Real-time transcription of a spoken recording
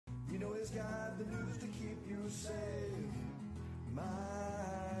he's got the news to keep you safe.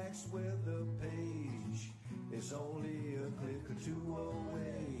 Mike's weather page is only a click or two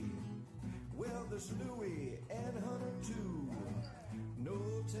away. Well, there's Louie and Hunter too. No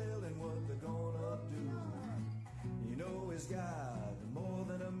telling what they're gonna do. You know he's got more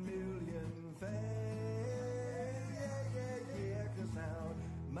than 1 million fans. Yeah, 'cause now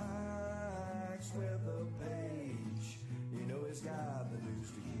Mike's weather page, you know he's got the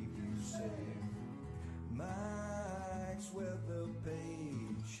news to keep you safe. Mike's weather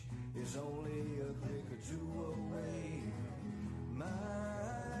page is only a click or two away.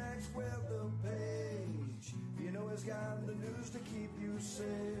 Mike's weather page, you know he's got the news to keep you safe.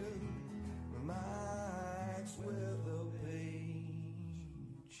 Mike's weather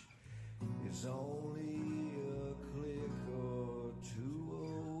page is only a click or two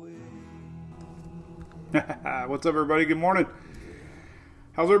away. What's up, everybody? Good morning.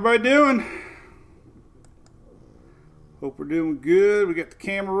 How's everybody doing? Hope we're doing good. We got the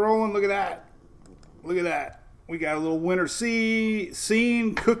camera rolling. Look at that. Look at that. We got a little winter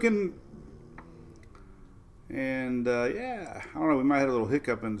scene cooking. And yeah, I don't know. We might have a little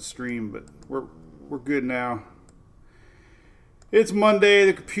hiccup in the stream, but we're good now. It's Monday.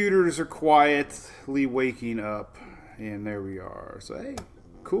 The computers are quietly waking up, and there we are. So hey,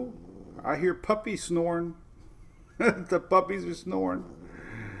 cool. I hear puppies snoring. The puppies are snoring.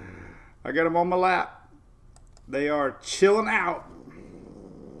 I got them on my lap. They are chilling out.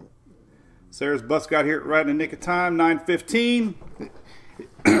 Sarah's bus got here right in the nick of time, 9:15.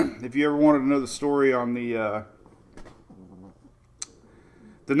 If you ever wanted to know the story on the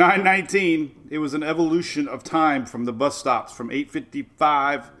 919, it was an evolution of time from the bus stops from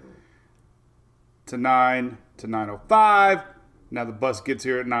 8:55 to 9 to 9:05. Now the bus gets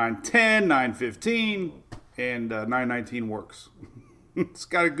here at 9:10, 9:15, and 919 works. It's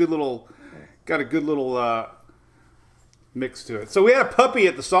got a good little mix to it. So we had a puppy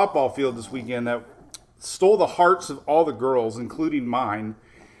at the softball field this weekend that stole the hearts of all the girls, including mine.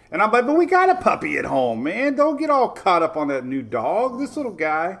 And I'm like, but we got a puppy at home, man. Don't get all caught up on that new dog. This little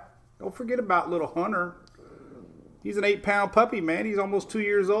guy. Don't forget about little Hunter. He's an 8-pound puppy, man. He's almost 2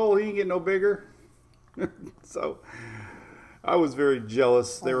 years old. He ain't getting no bigger. So I was very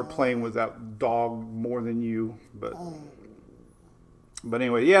jealous. They were playing with that dog more than you. But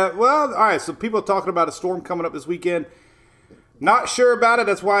anyway, yeah. Well, all right. So people are talking about a storm coming up this weekend. Not sure about it.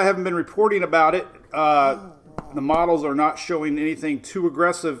 That's why I haven't been reporting about it. The models are not showing anything too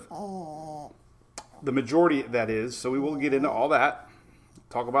aggressive. The majority, that is. So we will get into all that.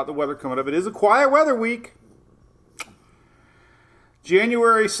 Talk about the weather coming up. It is a quiet weather week.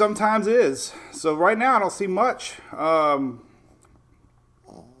 January sometimes is. So right now I don't see much. The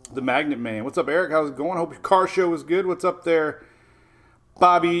Magnet Man. What's up, Eric? How's it going? Hope your car show was good. What's up there,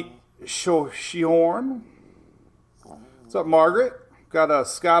 Bobby Shihorn? What's up, Margaret? Got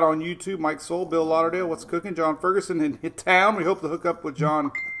Scott on YouTube, Mike Soul, Bill Lauderdale. What's cooking? John Ferguson in town. We hope to hook up with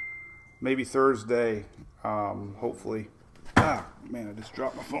John maybe Thursday, hopefully. Ah, man, I just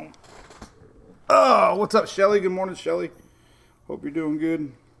dropped my phone. Oh, what's up, Shelly? Good morning, Shelly. Hope you're doing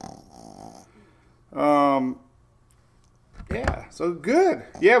good. Yeah, so good.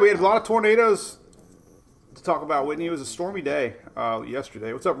 Yeah, we had a lot of tornadoes to talk about, Whitney. It was a stormy day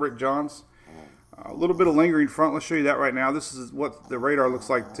yesterday. What's up, Rick Johns? A little bit of lingering front. Let's show you that right now. This is what the radar looks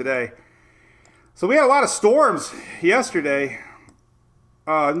like today. So we had a lot of storms yesterday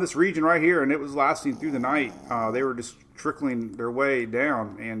in this region right here, and it was lasting through the night. They were just trickling their way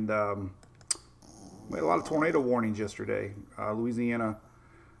down, and we had a lot of tornado warnings yesterday, Louisiana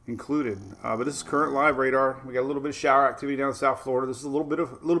included. But this is current live radar. We got a little bit of shower activity down in South Florida. This is a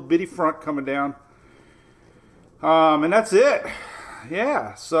little bitty front coming down, and that's it.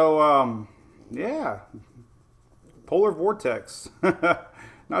 Yeah. So. Yeah, polar vortex.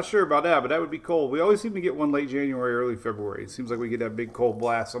 Not sure about that, but that would be cold. We always seem to get one late January, early February. It seems like we get that big cold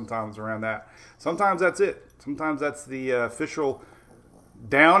blast sometimes around that. Sometimes that's it. Sometimes that's the official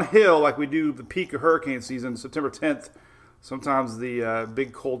downhill, like we do the peak of hurricane season, September 10th. Sometimes the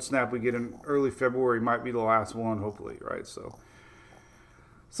big cold snap we get in early February might be the last one, hopefully, right? So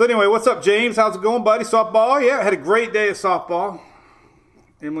anyway, what's up, James? How's it going, buddy? Softball? Yeah, I had a great day of softball.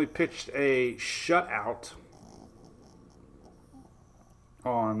 Emily pitched a shutout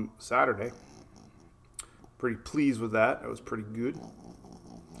on Saturday. Pretty pleased with that. That was pretty good.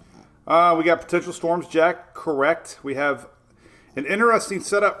 We got potential storms, Jack. Correct. We have an interesting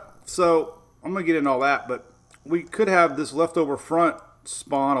setup. So I'm going to get into all that, but we could have this leftover front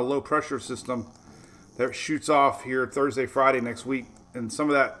spawn a low pressure system that shoots off here Thursday, Friday next week. And some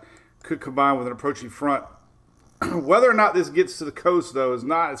of that could combine with an approaching front Whether or not this gets to the coast, though, is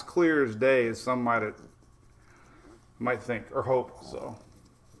not as clear as day as some might think or hope. So,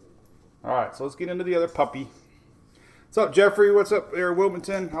 all right, so let's get into the other puppy. What's up, Jeffrey? What's up there,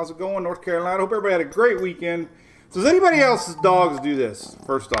 Wilmington? How's it going, North Carolina? Hope everybody had a great weekend. So does anybody else's dogs do this?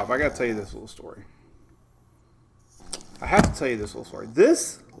 First off, I got to tell you this little story. I have to tell you this little story.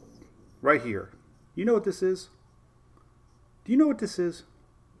 This right here, you know what this is? Do you know what this is?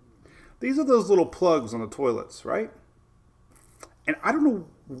 These are those little plugs on the toilets, right? And I don't know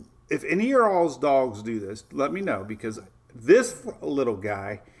if any of y'all's dogs do this. Let me know, because this little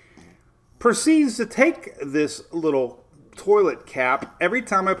guy proceeds to take this little toilet cap every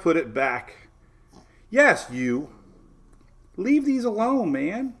time I put it back. Yes, you. Leave these alone,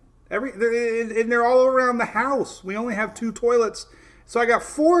 man. They're all around the house. We only have 2 toilets, so I got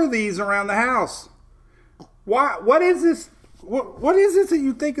 4 of these around the house. Why? What is this? What is this that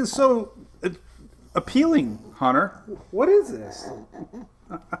you think is so appealing, Hunter? What is this?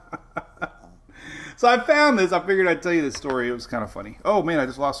 So I found this. I figured I'd tell you this story. It was kind of funny. Oh man, I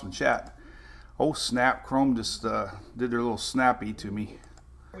just lost some chat. Oh snap! Chrome just did their little snappy to me.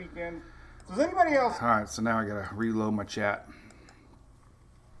 Weekend. Does anybody else? All right, so now I gotta reload my chat.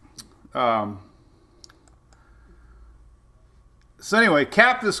 So anyway,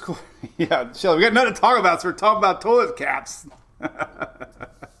 cap this. Yeah, Shelly, we got nothing to talk about, so we're talking about toilet caps.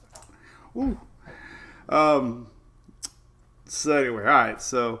 Ooh. So anyway, all right.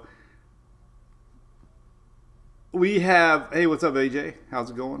 So we have. Hey, what's up, AJ? How's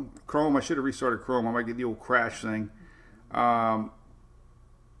it going? Chrome. I should have restarted Chrome. I might get the old crash thing. I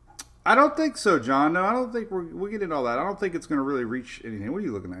don't think so, John. No, I don't think we'll get into all that. I don't think it's going to really reach anything. What are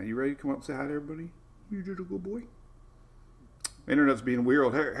you looking at? You ready to come up and say hi to everybody? You did a good boy. Internet's being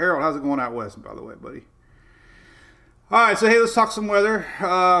weird. Harold, how's it going out west, by the way, buddy? All right, so hey, let's talk some weather.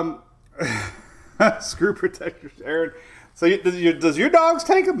 Screw protectors, Aaron. So does your dogs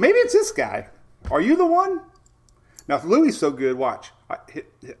take them? Maybe it's this guy. Are you the one? Now, if Louie's so good, watch.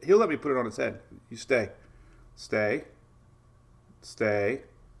 He'll let me put it on his head. You stay. Stay. Stay.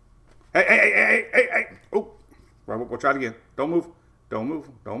 Hey. Oh, we'll try it again. Don't move. Don't move.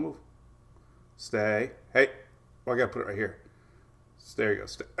 Stay. Hey. Oh, I got to put it right here. There you go.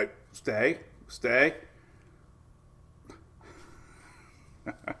 Stay.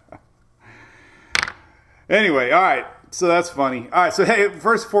 Anyway, all right. So that's funny. All right. So, hey,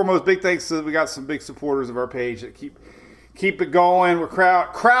 first and foremost, big thanks to we got some big supporters of our page that keep it going. We're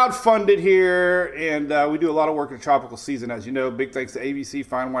crowd funded here, and we do a lot of work in the tropical season, as you know. Big thanks to ABC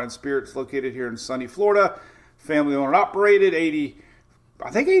Fine Wine and Spirits, located here in sunny Florida. Family owned and operated,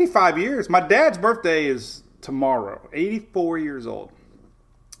 85 years. My dad's birthday is tomorrow, 84 years old.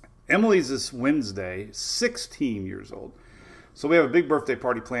 Emily's this Wednesday, 16 years old. So we have a big birthday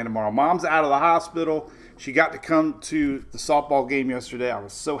party planned tomorrow. Mom's out of the hospital. She got to come to the softball game yesterday. I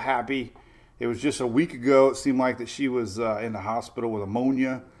was so happy. It was just a week ago. It seemed like that she was in the hospital with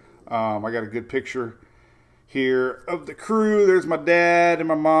pneumonia. I got a good picture here of the crew. There's my dad and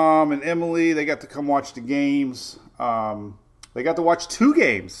my mom and Emily. They got to come watch the games. They got to watch 2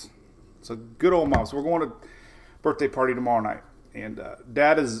 games. So good old mom. So we're going to birthday party tomorrow night. And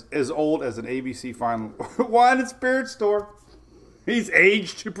Dad is as old as an ABC Fine Wine and Spirit store. He's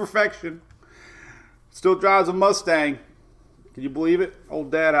aged to perfection. Still drives a Mustang. Can you believe it?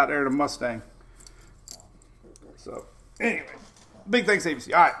 Old Dad out there in a Mustang. So, anyway, big thanks,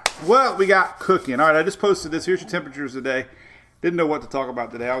 ABC. All right, well, we got cooking. All right, I just posted this. Here's your temperatures today. Didn't know what to talk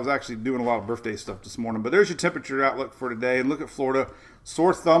about today. I was actually doing a lot of birthday stuff this morning. But there's your temperature outlook for today. And look at Florida.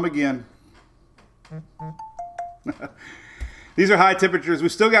 Sore thumb again. These are high temperatures. We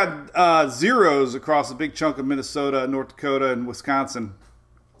still got zeros across a big chunk of Minnesota, North Dakota, and Wisconsin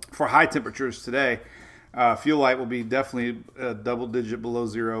for high temperatures today. Fuel light will be definitely a double digit below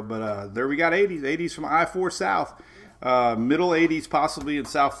zero, but there we got 80s from I-4 south. Middle 80s possibly in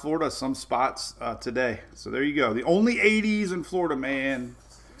South Florida, some spots today. So there you go. The only 80s in Florida, man,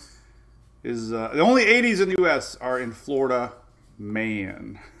 is the only 80s in the U.S. are in Florida,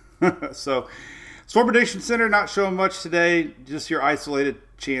 man. So Storm Prediction Center not showing much today. Just your isolated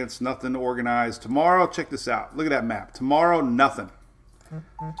chance, nothing organized. Tomorrow, check this out. Look at that map. Tomorrow, nothing.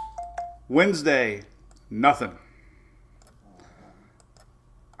 Wednesday, nothing.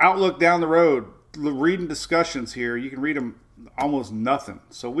 Outlook down the road. Reading discussions here. You can read them almost nothing.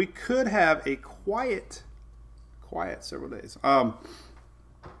 So we could have a quiet several days.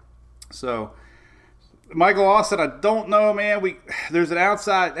 So Michael Austin, I don't know, man. There's an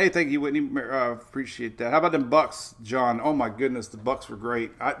outside. Hey, thank you, Whitney. Appreciate that. How about them Bucks, John? Oh my goodness, the Bucks were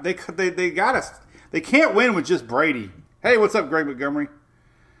great. They got us. They can't win with just Brady. Hey, what's up, Greg Montgomery?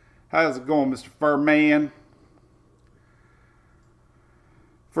 How's it going, Mr. Furman?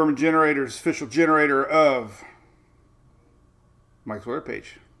 Furman Generator's official generator of Mike's weather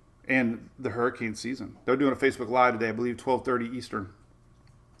page and the hurricane season. They're doing a Facebook Live today, I believe 12:30 Eastern.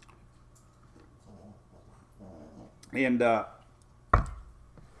 And the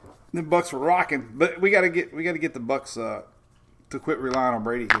Bucks were rocking, but we gotta get the Bucks to quit relying on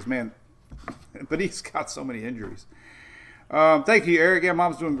Brady, because man, but he's got so many injuries. Thank you, Eric. Yeah,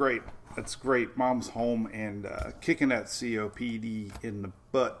 Mom's doing great. That's great. Mom's home and kicking that COPD in the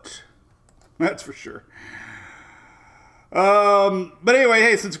butt. That's for sure. But anyway,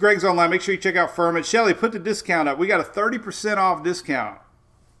 hey, since Greg's online, make sure you check out Furman. Shelly, put the discount up. We got a 30% off discount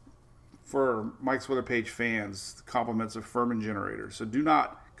for Mike's Weather Page fans, compliments of Furman Generators. So do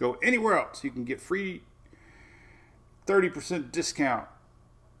not go anywhere else. You can get free 30% discount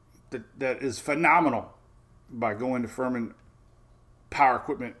that is phenomenal by going to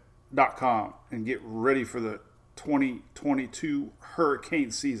FurmanPowerEquipment.com and get ready for the 2022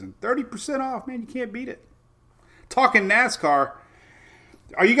 hurricane season. 30% off, man. You can't beat it. Talking NASCAR,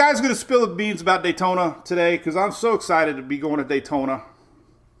 are you guys going to spill the beans about Daytona today? Because I'm so excited to be going to Daytona.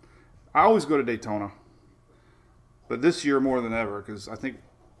 I always go to Daytona, but this year more than ever, because I think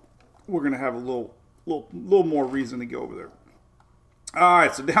we're going to have a little more reason to go over there. All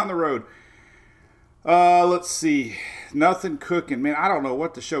right, so down the road, let's see. Nothing cooking, man. I don't know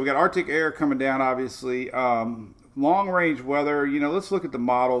what to show. We got Arctic air coming down, obviously. Long range weather. You know, let's look at the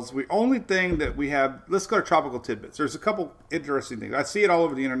models. The only thing that we have, let's go to tropical tidbits. There's a couple interesting things. I see it all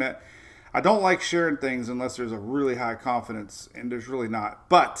over the internet. I don't like sharing things unless there's a really high confidence, and there's really not.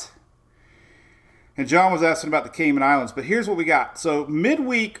 But, and John was asking about the Cayman Islands, but here's what we got. So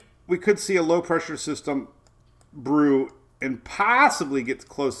midweek, we could see a low pressure system brew and possibly get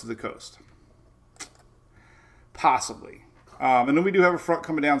close to the coast. Possibly. And then we do have a front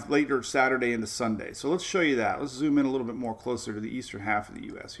coming down later Saturday into Sunday. So let's show you that. Let's zoom in a little bit more closer to the eastern half of the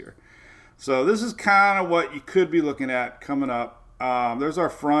U.S. here. So this is kind of what you could be looking at coming up. There's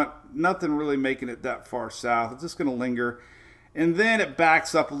our front. Nothing really making it that far south. It's just going to linger. And then it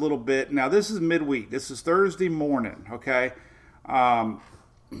backs up a little bit. Now, this is midweek. This is Thursday morning, okay?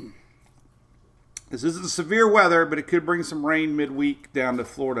 This isn't severe weather, but it could bring some rain midweek down to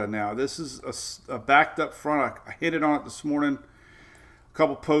Florida now. This is a backed up front. I hit it on it this morning. A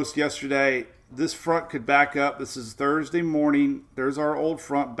couple posts yesterday. This front could back up. This is Thursday morning. There's our old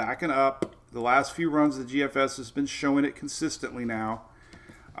front backing up. The last few runs of the GFS has been showing it consistently now.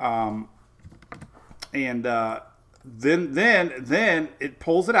 Then it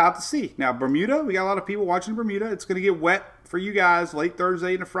pulls it out to sea. Now, Bermuda, we got a lot of people watching Bermuda. It's going to get wet for you guys late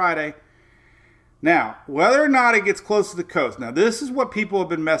Thursday into Friday. Now, whether or not it gets close to the coast. Now, this is what people have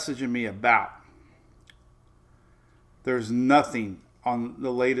been messaging me about. There's nothing on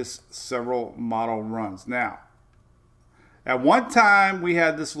the latest several model runs. Now, at one time, we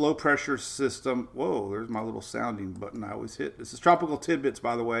had this low pressure system. Whoa, there's my little sounding button I always hit. This is Tropical Tidbits,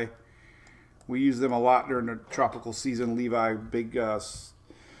 by the way. We use them a lot during the tropical season. Levi, big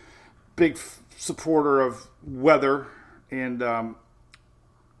supporter of weather. And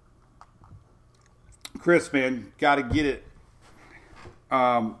Chris, man, got to get it.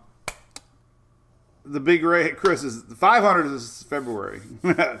 The big rate, Chris, is the 500 is February.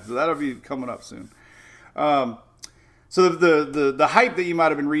 So that'll be coming up soon. So the hype that you might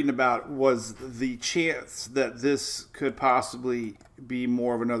have been reading about was the chance that this could possibly be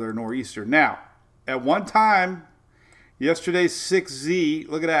more of another nor'easter. Now, at one time, yesterday's 6Z,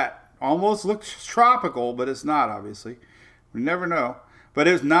 look at that. Almost looks tropical, but it's not, obviously. We never know. But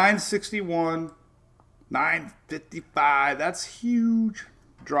it was 961, 955. That's huge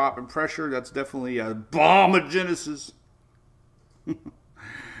drop in pressure. That's definitely a bomb of Genesis.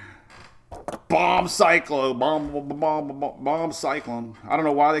 Bomb cyclone. Bomb cyclone. I don't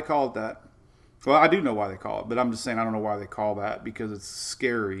know why they call it that. Well, I do know why they call it, but I'm just saying I don't know why they call that, because it's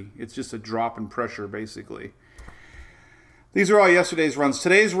scary. It's just a drop in pressure, basically. These are all yesterday's runs.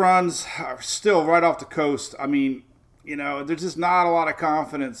 Today's runs are still right off the coast. I mean, you know, there's just not a lot of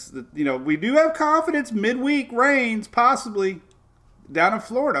confidence that, you know, we do have confidence midweek rains, possibly, down in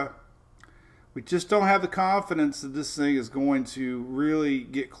Florida. We just don't have the confidence that this thing is going to really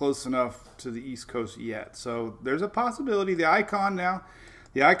get close enough to the East Coast yet. So there's a possibility. The Icon now,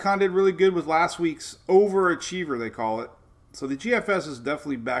 the Icon did really good with last week's overachiever, they call it. So the GFS is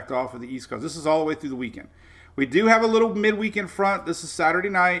definitely backed off of the East Coast. This is all the way through the weekend. We do have a little midweekend front. This is Saturday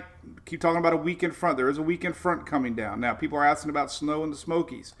night. Keep talking about a weekend front. There is a weekend front coming down. Now, people are asking about snow in the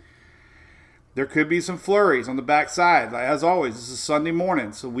Smokies. There could be some flurries on the backside. As always, this is Sunday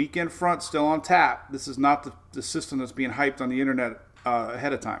morning, so weekend front still on tap. This is not the system that's being hyped on the internet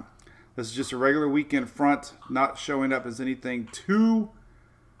ahead of time. This is just a regular weekend front, not showing up as anything too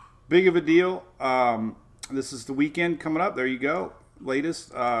big of a deal. This is the weekend coming up. There you go.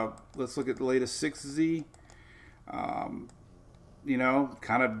 Latest. Let's look at the latest 6Z. You know,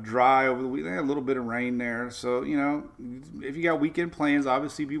 kind of dry over the weekend. A little bit of rain there. So, you know, if you got weekend plans,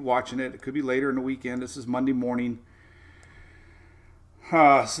 obviously be watching it. It could be later in the weekend. This is Monday morning.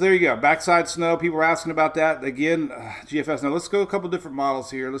 So there you go. Backside snow. People are asking about that. Again, GFS. Now, let's go a couple different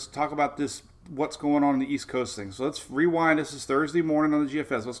models here. Let's talk about this, what's going on in the East Coast thing. So let's rewind. This is Thursday morning on the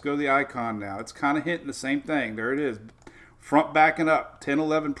GFS. Let's go to the icon now. It's kind of hitting the same thing. There it is. Front backing up.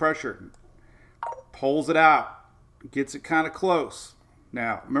 10-11 pressure. Pulls it out. Gets it kind of close.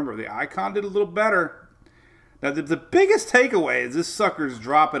 Now, remember, the icon did a little better. Now, the biggest takeaway is this sucker's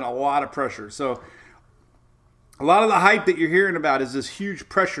dropping a lot of pressure. So, a lot of the hype that you're hearing about is this huge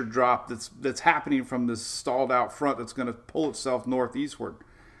pressure drop that's happening from this stalled out front that's going to pull itself northeastward.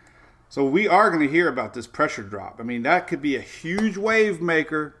 So, we are going to hear about this pressure drop. I mean, that could be a huge wave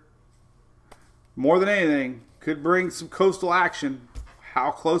maker. More than anything, could bring some coastal action. How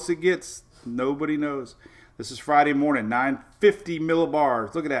close it gets, nobody knows. This is Friday morning, 950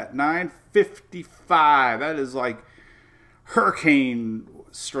 millibars. Look at that, 955. That is like hurricane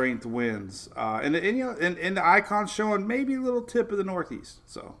strength winds. And the icon's showing maybe a little tip of the northeast.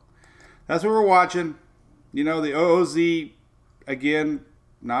 So that's what we're watching. You know, the OOZ, again,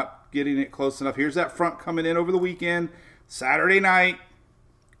 not getting it close enough. Here's that front coming in over the weekend, Saturday night.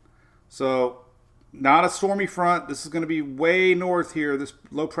 So not a stormy front. This is going to be way north here, this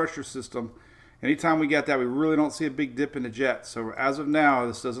low pressure system. Anytime we get that, we really don't see a big dip in the jet. So as of now,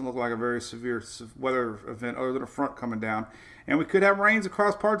 this doesn't look like a very severe weather event other than a front coming down. And we could have rains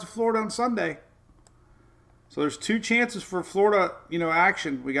across parts of Florida on Sunday. So there's two chances for Florida, you know,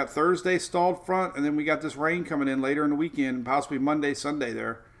 action. We got Thursday stalled front, and then we got this rain coming in later in the weekend, possibly Monday, Sunday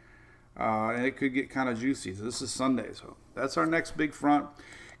there. And it could get kind of juicy. So this is Sunday. So that's our next big front.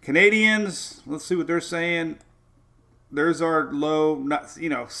 Canadians, let's see what they're saying. There's our low, not, you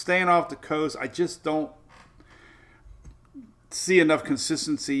know, staying off the coast. I just don't see enough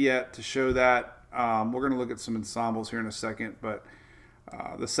consistency yet to show that. We're going to look at some ensembles here in a second, but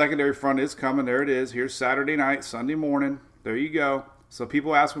the secondary front is coming. There it is. Here's Saturday night, Sunday morning. There you go. So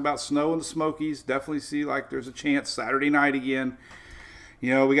people asking about snow in the Smokies. Definitely see like there's a chance Saturday night again. You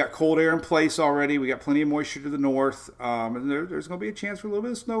know, we got cold air in place already. We got plenty of moisture to the north. And there's going to be a chance for a little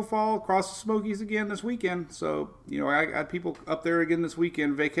bit of snowfall across the Smokies again this weekend. So, you know, I got people up there again this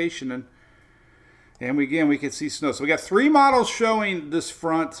weekend vacationing. And we could see snow. So we got 3 models showing this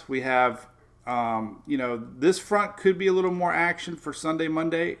front. We have, you know, this front could be a little more action for Sunday,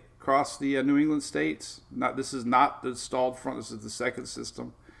 Monday across the New England states. This is not the stalled front. This is the second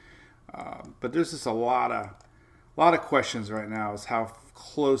system. But there's just a lot of questions right now as how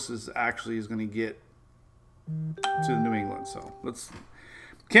close is actually is going to get to New England. So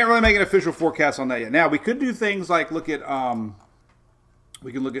can't really make an official forecast on that yet. Now we could do things like we can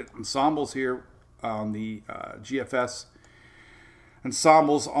look at ensembles here on the GFS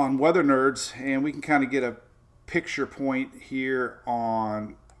ensembles on Weather Nerds, and we can kind of get a picture point here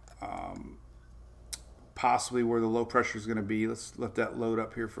on possibly where the low pressure is going to be. Let's let that load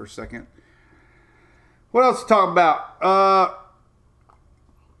up here for a second. What else to talk about?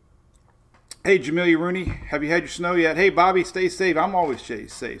 Hey, Jamelia Rooney, have you had your snow yet? Hey, Bobby, stay safe. I'm always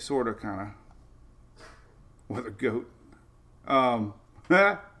safe, sort of, kind of. What a goat.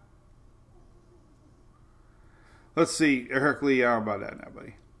 Let's see. Eric Lee, how about that now,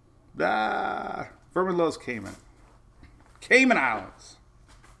 buddy? Furman loves Cayman. Cayman Islands.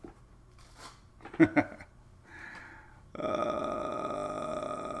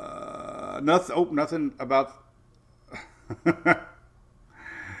 Nothing about...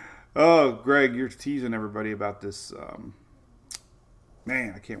 Oh, Greg, you're teasing everybody about this.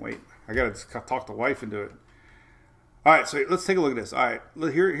 Man, I can't wait. I got to talk the wife into it. All right, so let's take a look at this. All right,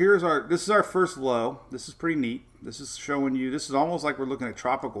 this is our first low. This is pretty neat. This is showing you, this is almost like we're looking at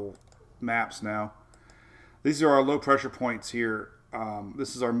tropical maps now. These are our low pressure points here.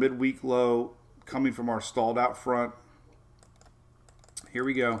 This is our midweek low coming from our stalled out front. Here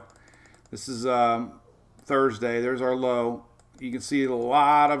we go. This is Thursday. There's our low. You can see a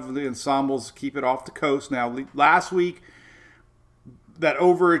lot of the ensembles keep it off the coast. Now, last week, that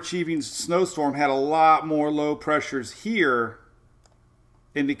overachieving snowstorm had a lot more low pressures here,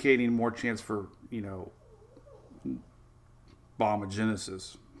 indicating more chance for, you know,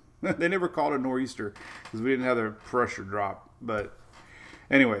 bombogenesis. They never called it nor'easter because we didn't have the pressure drop. But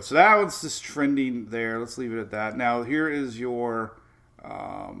anyway, so that one's just trending there. Let's leave it at that. Now, here is your...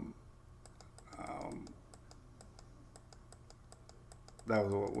 that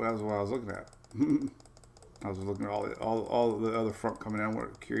was what I was looking at. I was looking at all the other front coming in.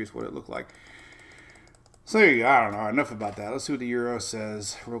 I'm curious what it looked like. So I don't know. Enough about that. Let's see what the Euro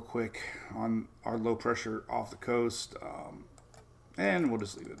says real quick on our low pressure off the coast, and we'll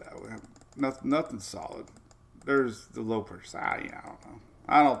just leave it that way. Nothing solid. There's the low pressure. I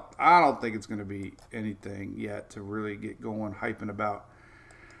don't know. I don't think it's going to be anything yet to really get going, hyping about.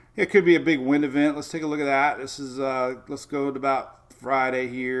 It could be a big wind event. Let's take a look at that. This is let's go to about Friday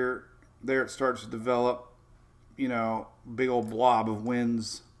here. There it starts to develop. Big old blob of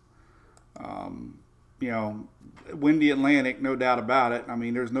winds. Windy Atlantic, no doubt about it. I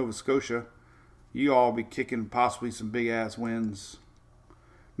mean, there's Nova Scotia. You all be kicking possibly some big ass winds.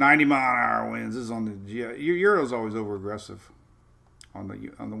 90-mile-an-hour winds. This is on the Euro's always over aggressive on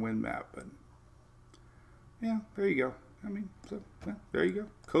the wind map, but yeah, there you go. I mean, there you go.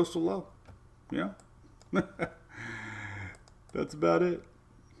 Coastal low. Yeah. That's about it.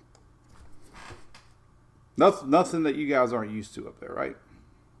 Nothing that you guys aren't used to up there, right?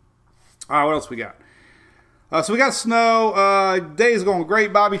 All right, what else we got? So we got snow. Day's going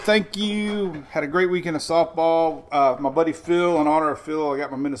great, Bobby. Thank you. Had a great weekend of softball. My buddy Phil, in honor of Phil, I got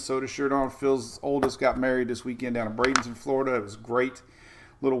my Minnesota shirt on. Phil's oldest got married this weekend down in Bradenton, Florida. It was great.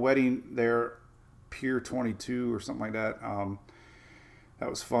 Little wedding there, Pier 22 or something like that. That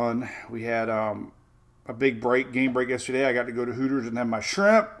was fun. We had a big game break yesterday. I got to go to Hooters and have my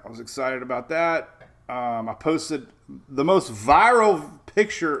shrimp. I was excited about that. I posted the most viral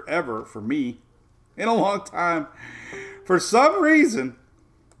picture ever for me in a long time. For some reason,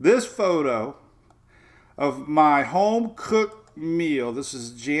 this photo of my home cooked meal, this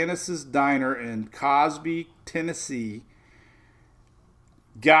is Janice's Diner in Cosby, Tennessee,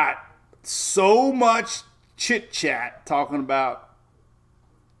 got so much chit chat talking about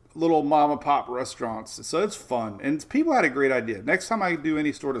little mom and pop restaurants. So it's fun. And people had a great idea. Next time I do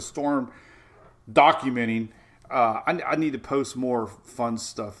any sort of storm documenting, I need to post more fun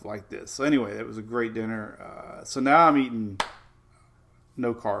stuff like this. So anyway, it was a great dinner. So now I'm eating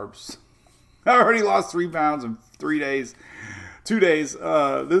no carbs. I already lost 3 pounds in 3 days, 2 days.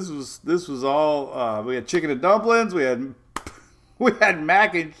 This was all. We had chicken and dumplings. We had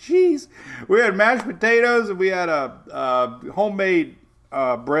mac and cheese. We had mashed potatoes, and we had a homemade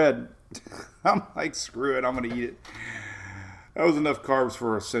bread. I'm like, screw it. I'm gonna eat it. That was enough carbs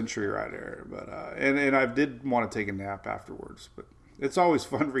for a century right there. But and I did want to take a nap afterwards. But it's always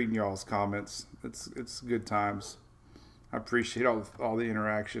fun reading y'all's comments. It's good times. I appreciate all the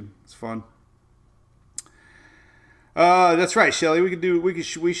interaction. It's fun. That's right, Shelly.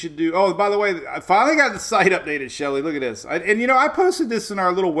 We should do. Oh, by the way, I finally got the site updated, Shelly. Look at this. I posted this in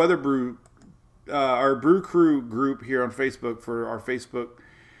our little Weather Brew, our Brew Crew group here on Facebook for our Facebook,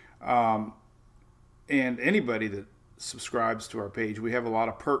 and anybody that subscribes to our page. We have a lot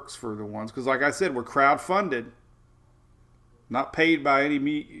of perks for the ones because, like I said, we're crowdfunded, not paid by any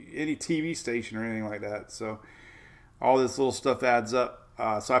TV station or anything like that. So all this little stuff adds up.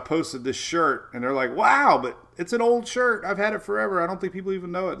 So I posted this shirt, and they're like, "Wow, but it's an old shirt. I've had it forever. I don't think people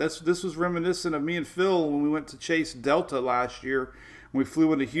even know it." This was reminiscent of me and Phil when we went to chase Delta last year. When we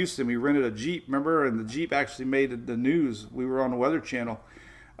flew into Houston, we rented a Jeep, remember? And the Jeep actually made the news. We were on the Weather Channel,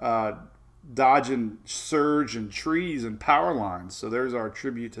 dodging surge and trees and power lines. So there's our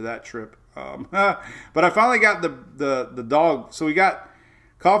tribute to that trip. But I finally got the dog. So we got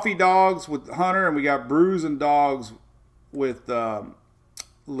coffee dogs with Hunter, and we got brews and dogs with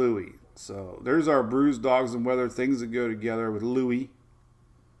Louie. So there's our brews, dogs, and weather, things that go together with Louie.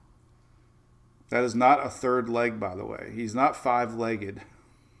 That is not a third leg, by the way. He's not 5-legged.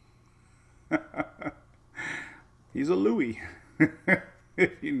 He's a Louie.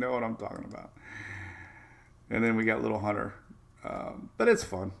 If you know what I'm talking about. And then we got little Hunter. But it's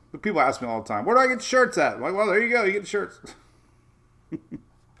fun. But people ask me all the time, where do I get shirts at? I'm like, well, there you go. You get the shirts.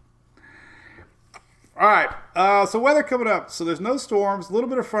 All right. So weather coming up. So there's no storms. A little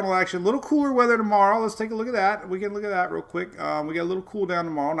bit of frontal action. A little cooler weather tomorrow. Let's take a look at that. We can look at that real quick. We got a little cool down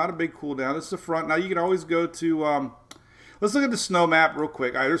tomorrow. Not a big cool down. This is the front. Now you can always go to, let's look at the snow map real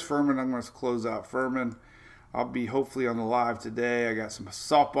quick. All right, there's Furman. I'm going to close out Furman. I'll be hopefully on the live today. I got some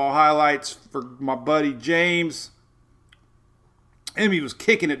softball highlights for my buddy James. Emmy was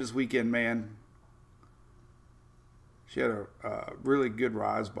kicking it this weekend, man. She had a really good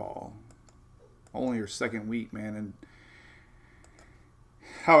rise ball. Only her second week, man. And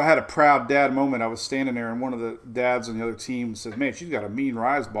how I had a proud dad moment. I was standing there, and one of the dads on the other team said, man, she's got a mean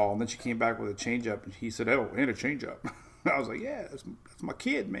rise ball. And then she came back with a changeup, and he said, oh, and a changeup. I was like, yeah, that's my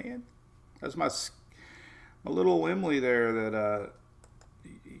kid, man. That's my little Emily there that a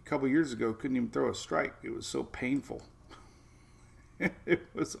couple years ago couldn't even throw a strike. It was so painful. It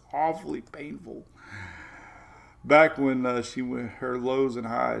was awfully painful. Back when she went her lows and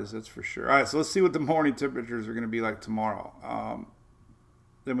highs, that's for sure. All right, so let's see what the morning temperatures are going to be like tomorrow.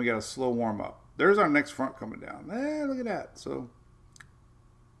 Then we got a slow warm up. There's our next front coming down. Look at that. So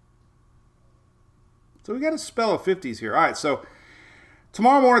we got a spell of 50s here. All right, so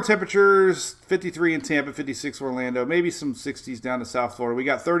tomorrow morning temperatures, 53 in Tampa, 56 Orlando, maybe some 60s down to South Florida. We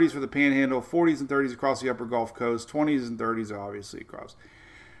got 30s for the Panhandle, 40s and 30s across the upper Gulf Coast, 20s and 30s obviously across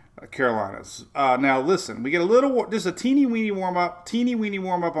Carolinas. Now listen, we get a little, just a teeny weeny warm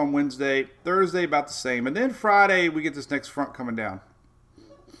up on Wednesday. Thursday about the same, and then Friday we get this next front coming down.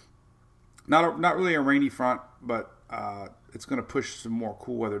 Not really a rainy front, but it's going to push some more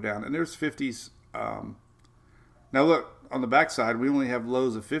cool weather down. And there's 50s. Now look, on the backside we only have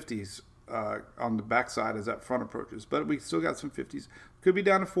lows of 50s on the backside as that front approaches, but we still got some 50s. Could be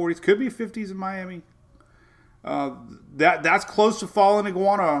down to 40s. Could be 50s in Miami. That's close to falling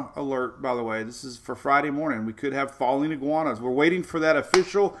iguana alert, by the way. This is for Friday morning. We could have falling iguanas. We're waiting for that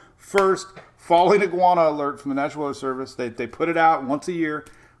official first falling iguana alert from the National Weather Service. They put it out once a year.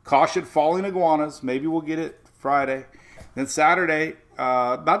 Caution falling iguanas. Maybe we'll get it Friday. Then Saturday,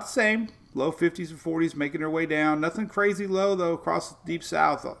 about the same. Low 50s and 40s making their way down. Nothing crazy low, though, across the deep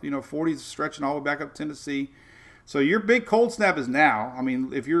south. 40s stretching all the way back up Tennessee. So your big cold snap is now. I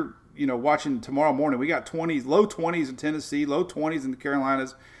mean, if you're watching tomorrow morning, we got 20s, low 20s in Tennessee, low 20s in the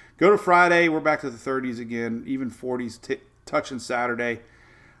Carolinas. Go to Friday, we're back to the 30s again, even 40s touching Saturday.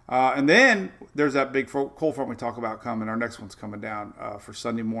 And then there's that big cold front we talk about coming. Our next one's coming down for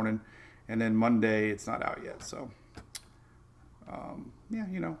Sunday morning. And then Monday, it's not out yet. So,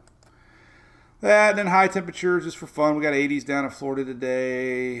 that, and then high temperatures just for fun. We got 80s down in Florida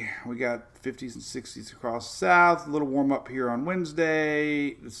today. We got 50s and 60s across the south. A little warm up here on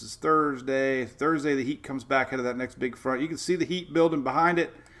Wednesday. This is Thursday. Thursday, the heat comes back out of that next big front. You can see the heat building behind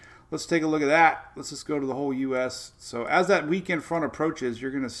it. Let's take a look at that. Let's just go to the whole U.S. So as that weekend front approaches, you're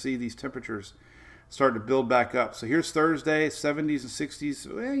going to see these temperatures start to build back up. So here's Thursday, 70s and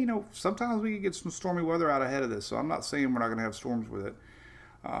 60s. Well, sometimes we can get some stormy weather out ahead of this. So I'm not saying we're not going to have storms with it.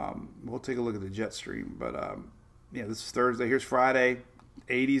 We'll take a look at the jet stream, but this is Thursday. Here's Friday,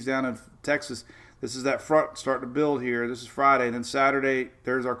 80s down in Texas. This is that front starting to build here. This is Friday, and then Saturday,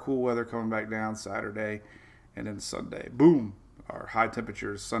 there's our cool weather coming back down Saturday, and then Sunday, boom, our high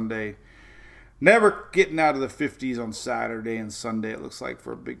temperatures Sunday. Never getting out of the 50s on Saturday and Sunday, it looks like,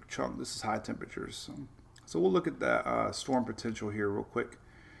 for a big chunk. This is high temperatures. So we'll look at that storm potential here real quick.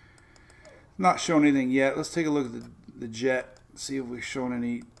 Not showing anything yet. Let's take a look at the jet. See if we've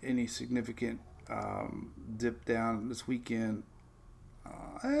shown any significant dip down this weekend.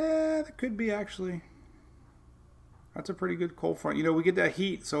 There could be, actually. That's a pretty good cold front. We get that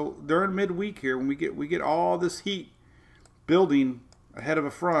heat. So during midweek here, when we get all this heat building ahead of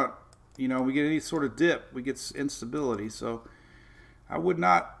a front, we get any sort of dip, we get instability. So I would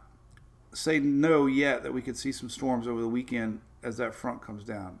not say no yet that we could see some storms over the weekend as that front comes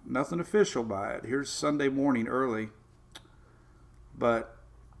down. Nothing official by it. Here's Sunday morning early. But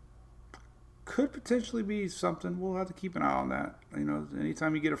could potentially be something. We'll have to keep an eye on that.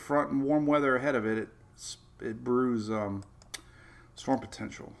 Anytime you get a front and warm weather ahead of it, it brews storm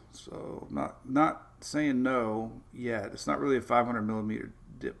potential. So not saying no yet. It's not really a 500 millimeter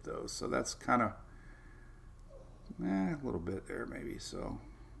dip though. So that's kind of a little bit there maybe. So,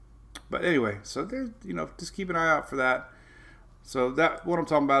 but anyway, so there's just keep an eye out for that. So that what I'm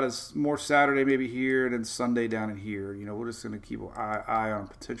talking about is more Saturday maybe here and then Sunday down in here. We're just going to keep an eye on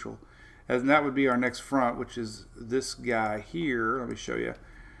potential. And that would be our next front, which is this guy here. Let me show you.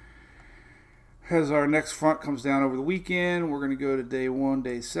 As our next front comes down over the weekend, we're going to go to day 1,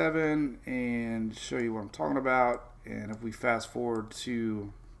 day 7, and show you what I'm talking about. And if we fast forward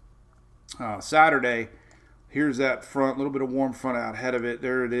to Saturday, here's that front, a little bit of warm front out ahead of it.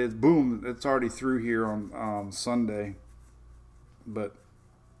 There it is. Boom. It's already through here on Sunday. But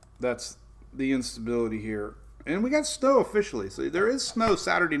that's the instability here. And we got snow officially. So there is snow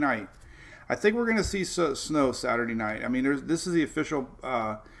Saturday night. I think we're going to see snow Saturday night. I mean, this is the official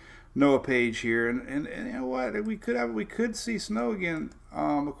NOAA page here. And you know what? We could see snow again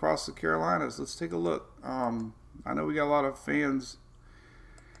across the Carolinas. Let's take a look. I know we got a lot of fans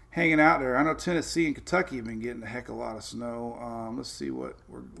hanging out there. I know Tennessee and Kentucky have been getting a heck of a lot of snow. Let's see what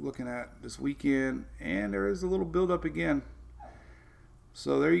we're looking at this weekend. And there is a little buildup again.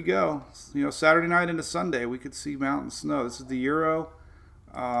 So there you go. Saturday night into Sunday, we could see mountain snow. This is the Euro,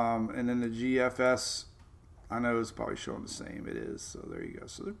 and then the GFS. I know it's probably showing the same. It is. So there you go.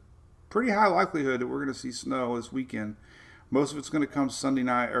 So pretty high likelihood that we're going to see snow this weekend. Most of it's going to come Sunday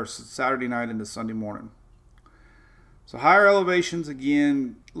night or Saturday night into Sunday morning. So higher elevations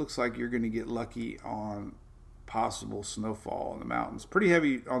again. Looks like you're going to get lucky on possible snowfall in the mountains. Pretty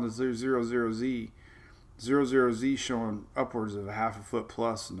heavy on the 00Z. 00Z showing upwards of a half a foot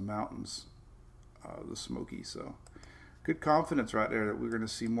plus in the mountains, the Smokies. So good confidence right there that we're going to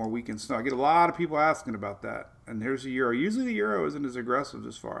see more weekend snow. I get a lot of people asking about that. And here's the Euro. Usually the Euro isn't as aggressive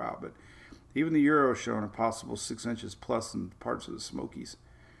this far out, but even the Euro is showing a possible 6 inches plus in parts of the Smokies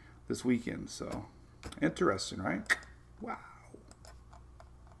this weekend. So interesting, right? Wow.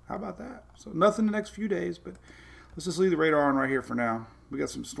 How about that? So nothing the next few days, but let's just leave the radar on right here for now. We got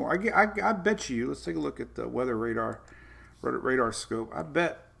some storm. I bet you. Let's take a look at the weather radar scope. I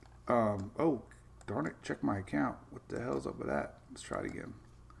bet. Oh, darn it! Check my account. What the hell's up with that? Let's try it again.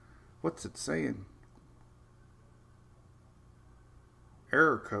 What's it saying?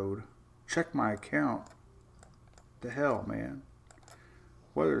 Error code. Check my account. The hell, man.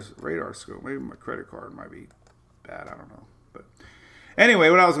 Weather's radar scope. Maybe my credit card might be bad. I don't know. But anyway,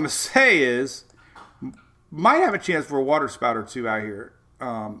 what I was going to say is, might have a chance for a water spout or two out here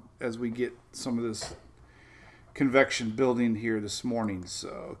as we get some of this convection building here this morning.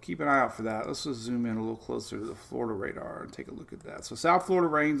 So keep an eye out for that. Let's just zoom in a little closer to the Florida radar and take a look at that. So South Florida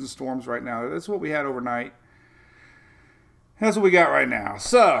rains and storms right now. That's what we had overnight. That's what we got right now.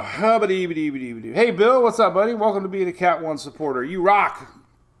 So, hey, Bill, what's up, buddy? Welcome to being a Cat One supporter. You rock.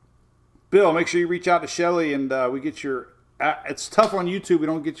 Bill, make sure you reach out to Shelly and we get your... It's tough on YouTube. We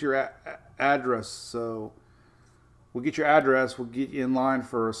don't get your address, so we'll get your address. We'll get you in line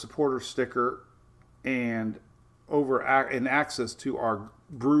for a supporter sticker and access to our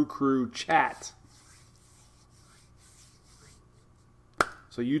Brew Crew chat.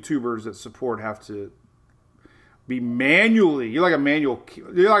 So YouTubers that support have to be manually. You're like a manual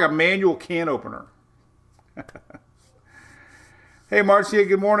can opener. Hey Marcia,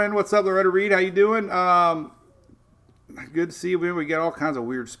 good morning. What's up, Loretta Reed? How you doing? Good to see you. We got all kinds of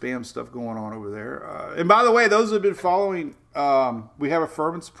weird spam stuff going on over there. And by the way, those who have been following, we have a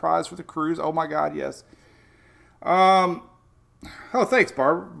Furman surprise for the cruise. Oh my God, yes. Oh, thanks,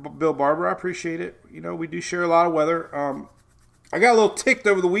 Bill Barber. I appreciate it. You know, we do share a lot of weather. I got a little ticked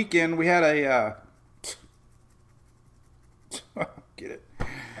over the weekend. We had a get it.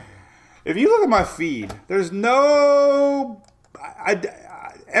 If you look at my feed, there's no.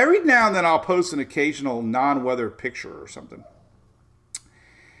 Every now and then I'll post an occasional non-weather picture or something.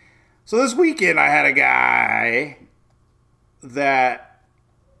 So this weekend I had a guy that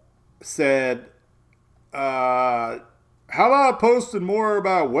said, how about posting more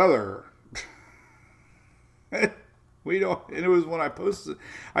about weather? We don't, and it was when I posted,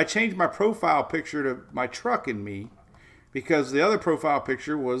 I changed my profile picture to my truck and me because the other profile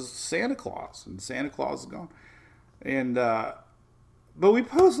picture was Santa Claus and Santa Claus is gone. And, but we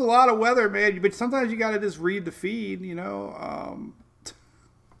post a lot of weather, man. But sometimes you got to just read the feed, you know.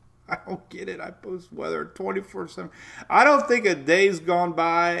 I don't get it. I post weather 24/7. I don't think a day's gone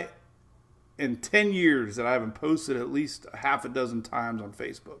by in 10 years that I haven't posted at least a half a dozen times on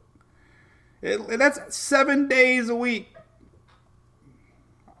Facebook. That's 7 days a week.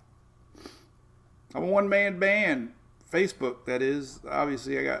 I'm a one-man band. Facebook, that is.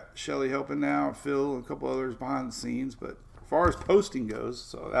 Obviously, I got Shelly helping now, Phil, and a couple others behind the scenes, but as far as posting goes,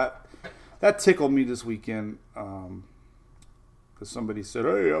 so that tickled me this weekend because somebody said,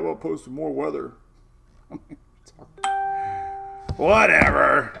 hey, how about posting more weather?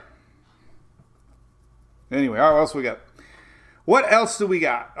 Whatever. Anyway, all right, what else we got? What else do we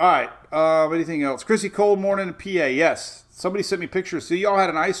got? All right, anything else? Chrissy, cold morning in PA. Yes, somebody sent me pictures. See, y'all had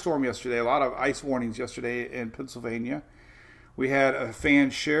an ice storm yesterday. A lot of ice warnings yesterday in Pennsylvania. We had a fan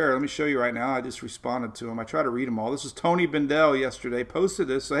share. Let me show you right now. I just responded to him. I try to read them all. This is Tony Bendel yesterday. Posted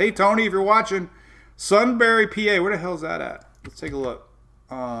this. So, hey, Tony, if you're watching, Sunbury, PA. Where the hell's that at? Let's take a look.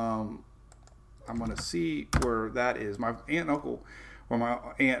 I'm going to see where that is. My aunt and uncle, or my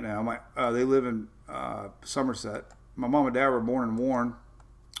aunt now, they live in Somerset. My mom and dad were born in Warren.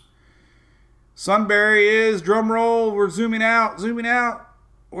 Sunbury is, drum roll, we're zooming out.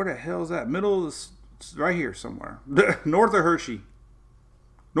 Where the hell is that? Middle of this. Right here somewhere. North of Hershey.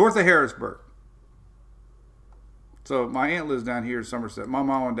 North of Harrisburg. So my aunt lives down here in Somerset. My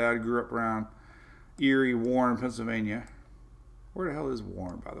mom and dad grew up around Erie, Warren, Pennsylvania. Where the hell is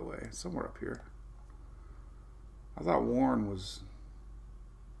Warren, by the way? Somewhere up here. I thought Warren was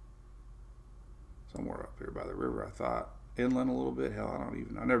somewhere up here by the river, I thought. Inland a little bit. Hell,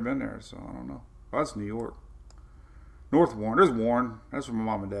 I've never been there, so I don't know. Well, that's New York. North Warren. There's Warren. That's where my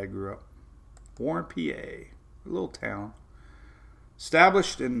mom and dad grew up. Warren, PA, a little town,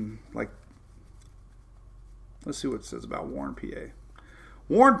 established in, let's see what it says about Warren, PA.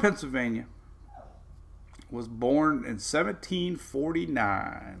 Warren, Pennsylvania, was born in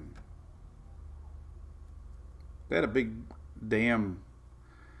 1749. They had a big dam.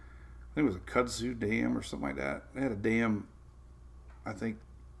 I think it was a kudzu dam or something like that. They had a dam, I think,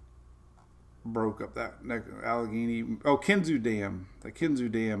 broke up that Allegheny. Oh, Kinzu Dam. The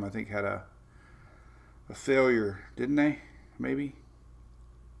Kinzu Dam, I think, had a failure, didn't they? Maybe.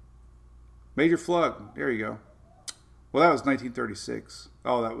 Major flood. There you go. Well, that was 1936.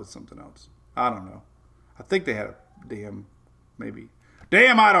 Oh, that was something else. I don't know. I think they had a dam, maybe.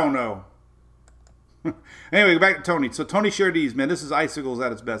 Damn, I don't know. Anyway, back to Tony. So Tony shared these, man. This is icicles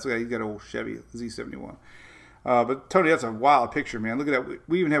at its best. Look at, he's got an old Chevy Z71. But Tony, that's a wild picture, man. Look at that.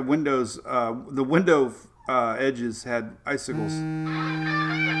 We even had windows. The window edges had icicles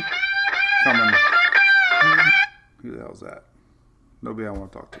coming. Who the hell's that? Nobody I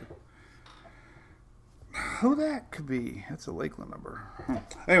want to talk to. Who that could be? That's a Lakeland number.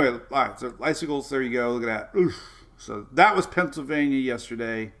 Anyway, all right. So icicles. There you go. Look at that. Oof. So that was Pennsylvania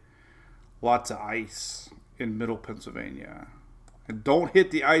yesterday. Lots of ice in middle Pennsylvania. And don't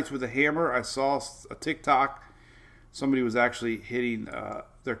hit the ice with a hammer. I saw a TikTok. Somebody was actually hitting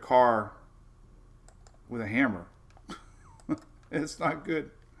their car with a hammer. It's not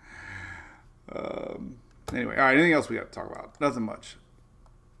good. Anyway, all right. Anything else we got to talk about? Nothing much.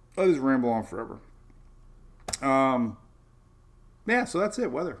 I'll just ramble on forever. Yeah, so that's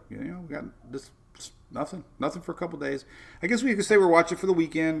it. Weather. You know, we got just nothing for a couple days. I guess we could say we're watching for the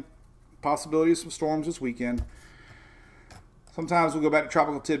weekend. Possibility of some storms this weekend. Sometimes we'll go back to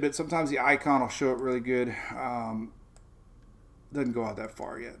tropical tidbits. Sometimes the icon will show it really good. Doesn't go out that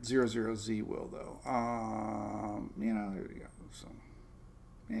far yet. 00Z will though. You know, there we go. So,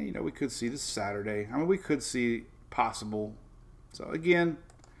 yeah, you know, we could see this Saturday. I mean, we could see possible. So again,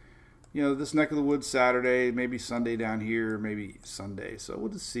 you know, this neck of the woods Saturday, maybe Sunday down here, maybe Sunday. So we'll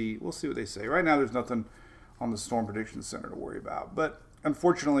just see. We'll see what they say. Right now, there's nothing on the Storm Prediction Center to worry about. But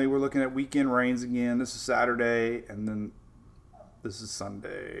unfortunately, we're looking at weekend rains again. This is Saturday, and then this is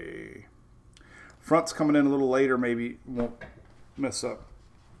Sunday. Front's coming in a little later. Maybe won't mess up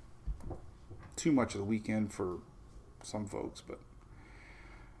too much of the weekend for some folks.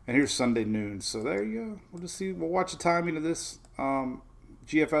 And here's Sunday noon. So there you go. We'll just see. We'll watch the timing of this.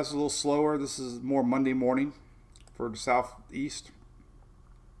 GFS is a little slower. This is more Monday morning for the southeast.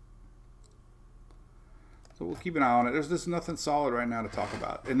 So we'll keep an eye on it. There's just nothing solid right now to talk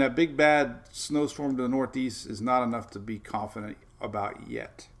about. And that big bad snowstorm to the northeast is not enough to be confident about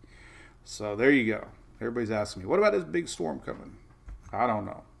yet. So there you go. Everybody's asking me, what about this big storm coming? I don't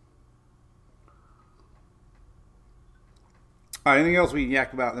know. All right, anything else we can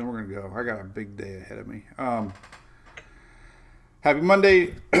yak about, then we're going to go. I got a big day ahead of me. Happy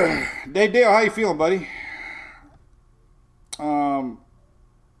Monday. Dale, how you feeling, buddy?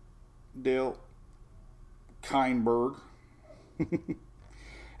 Dale Kindberg.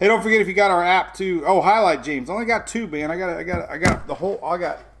 Hey, don't forget if you got our app too. Oh, highlight James. I only got 2, man. I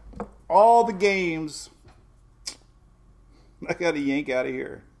got all the games. I got to yank out of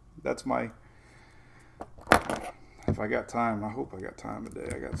here. That's my. If I got time, I hope I got time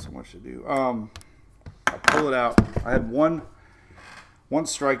today. I got so much to do. I'll pull it out. I had one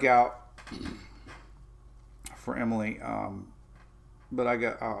strikeout for Emily, but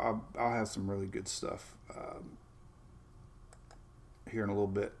I'll have some really good stuff here in a little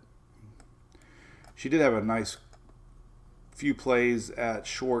bit. She did have a nice few plays at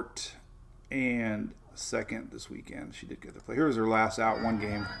short and second this weekend. She did get to play. Here was her last out, one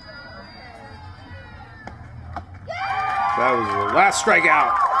game. That was her last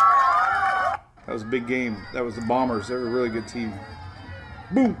strikeout. That was a big game. That was the Bombers. They were a really good team.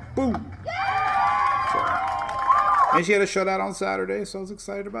 Boom, boom. So, and she had a shutout on Saturday, so I was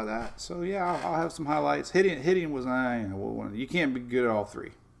excited about that. So yeah, I'll have some highlights. Hitting was you can't be good at all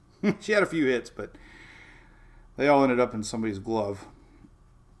 3. She had a few hits, but they all ended up in somebody's glove.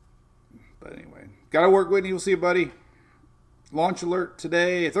 But anyway, got to work, Whitney. We'll see you, buddy. Launch alert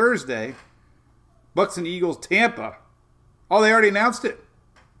today, Thursday. Bucks and Eagles, Tampa. Oh, they already announced it.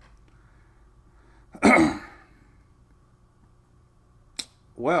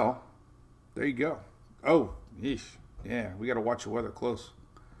 Well, there you go. Oh, yeesh. Yeah, we got to watch the weather close.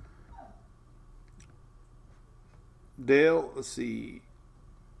 Dale, let's see.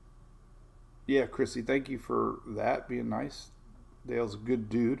 Yeah, Chrissy, thank you for that, being nice. Dale's a good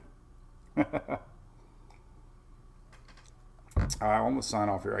dude. I'm going to sign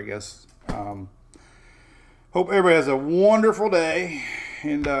off here, I guess. Hope everybody has a wonderful day.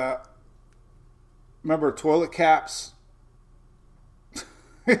 And remember, toilet caps.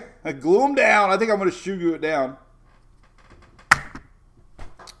 I glue them down. I think I'm going to shoe glue it down.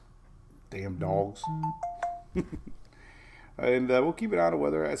 Damn dogs. And we'll keep it out of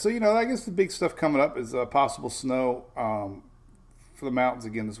weather. So, I guess the big stuff coming up is possible snow for the mountains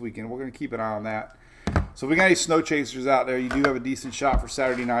again this weekend. We're going to keep an eye on that. So if we got any snow chasers out there, you do have a decent shot for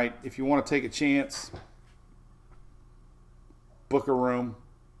Saturday night. If you want to take a chance, book a room.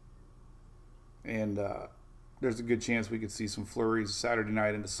 And there's a good chance we could see some flurries Saturday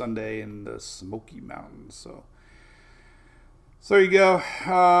night into Sunday in the Smoky Mountains. So there you go.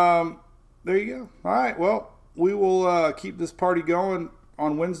 There you go. All right. Well, we will keep this party going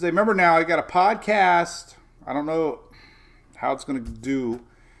on Wednesday. Remember now, I got a podcast. I don't know how it's going to do.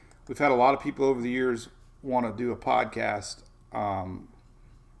 We've had a lot of people over the years want to do a podcast. So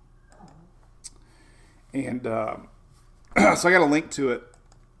I got a link to it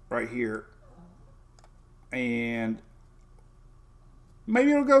right here. And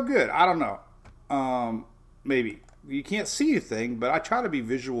maybe it'll go good. I don't know. Maybe. You can't see anything, but I try to be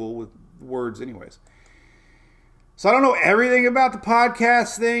visual with words anyways. So I don't know everything about the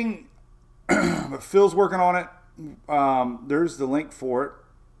podcast thing, but Phil's working on it. There's the link for it.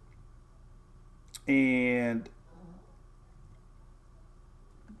 And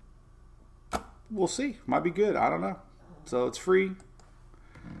we'll see. Might be good. I don't know. So it's free.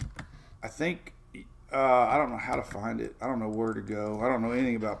 I think... I don't know how to find it. I don't know where to go. I don't know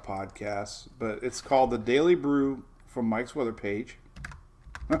anything about podcasts, but it's called the Daily Brew from Mike's Weather page.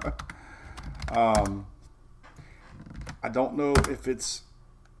 I don't know if it's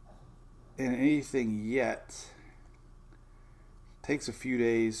in anything yet. It takes a few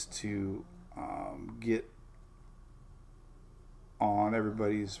days to get on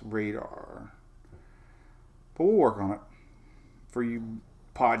everybody's radar, but we'll work on it for you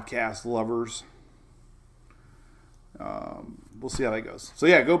podcast lovers. We'll see how that goes. So,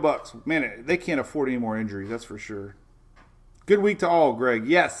 yeah, go Bucks. Man, they can't afford any more injuries, that's for sure. Good week to all, Greg.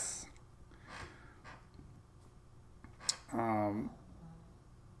 Yes. So,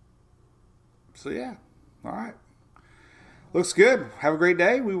 yeah. All right. Looks good. Have a great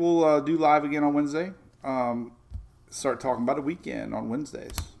day. We will do live again on Wednesday. Start talking about the weekend on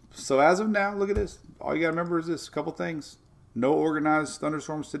Wednesdays. So, as of now, look at this. All you got to remember is this. A couple things. No organized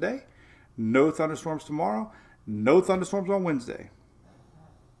thunderstorms today. No thunderstorms tomorrow. No thunderstorms on Wednesday.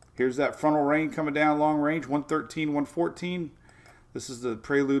 Here's that frontal rain coming down long range, 113, 114. This is the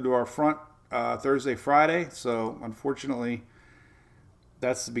prelude to our front Thursday, Friday. So, unfortunately,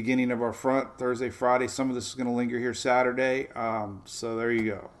 that's the beginning of our front Thursday, Friday. Some of this is going to linger here Saturday. So, there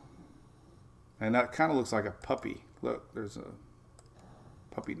you go. And that kind of looks like a puppy. Look, there's a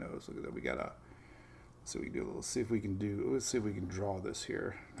puppy nose. Look at that. We got a... So we do. Let's see if we can draw this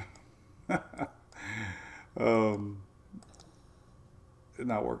here. It's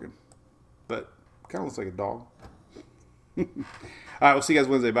not working, but kind of looks like a dog. All right, we'll see you guys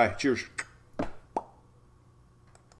Wednesday. Bye. Cheers.